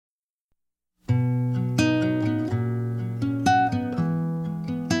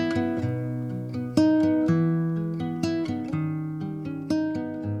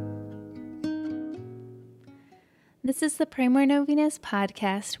This is the Pray More Novenas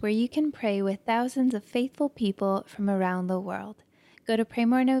podcast where you can pray with thousands of faithful people from around the world. Go to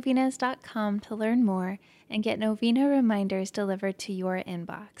praymorenovenas.com to learn more and get novena reminders delivered to your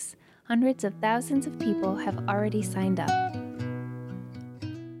inbox. Hundreds of thousands of people have already signed up.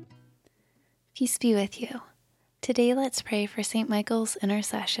 Peace be with you. Today let's pray for St. Michael's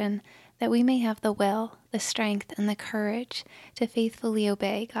intercession that we may have the will, the strength, and the courage to faithfully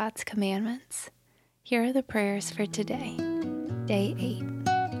obey God's commandments. Here are the prayers for today, Day 8.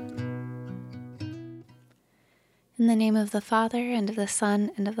 In the name of the Father, and of the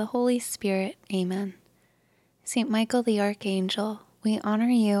Son, and of the Holy Spirit, Amen. St. Michael the Archangel, we honor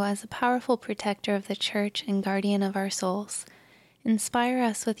you as a powerful protector of the Church and guardian of our souls. Inspire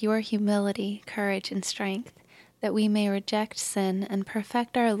us with your humility, courage, and strength, that we may reject sin and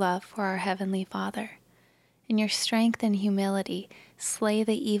perfect our love for our Heavenly Father. In your strength and humility, slay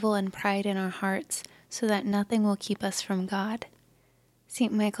the evil and pride in our hearts, so that nothing will keep us from God.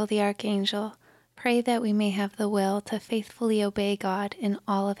 St. Michael the Archangel, pray that we may have the will to faithfully obey God in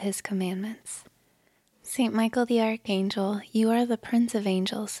all of His commandments. St. Michael the Archangel, you are the Prince of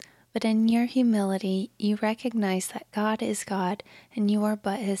Angels, but in your humility you recognize that God is God and you are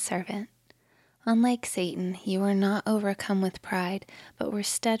but His servant. Unlike Satan, you were not overcome with pride, but were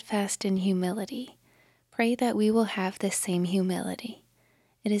steadfast in humility. Pray that we will have this same humility.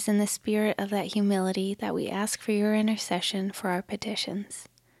 It is in the spirit of that humility that we ask for your intercession for our petitions.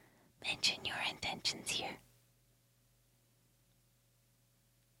 Mention your intentions here.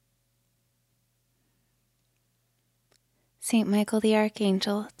 Saint Michael the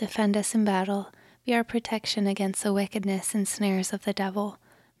Archangel, defend us in battle, be our protection against the wickedness and snares of the devil.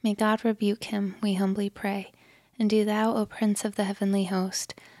 May God rebuke him, we humbly pray. And do thou, O Prince of the heavenly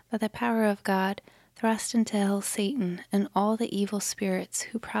host, by the power of God, thrust into hell Satan and all the evil spirits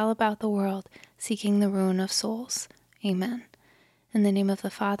who prowl about the world, seeking the ruin of souls. Amen. In the name of the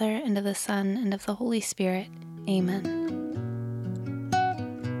Father, and of the Son, and of the Holy Spirit. Amen.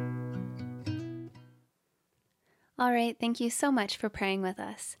 All right, thank you so much for praying with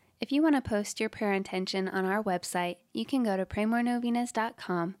us. If you want to post your prayer intention on our website, you can go to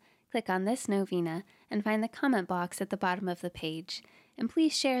praymorenovenas.com, click on this novena, and find the comment box at the bottom of the page. And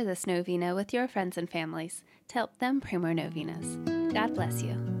please share this novena with your friends and families to help them pray more novenas. God bless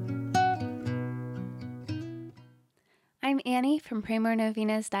you. I'm Annie from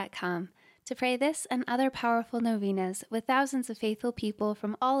praymorenovenas.com. To pray this and other powerful novenas with thousands of faithful people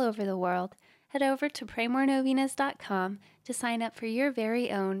from all over the world, head over to praymorenovenas.com to sign up for your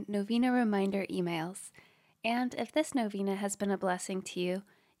very own novena reminder emails. And if this novena has been a blessing to you,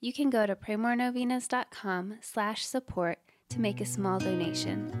 you can go to praymorenovenas.com/support to make a small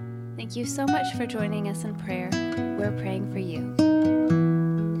donation. Thank you so much for joining us in prayer. We're praying for you.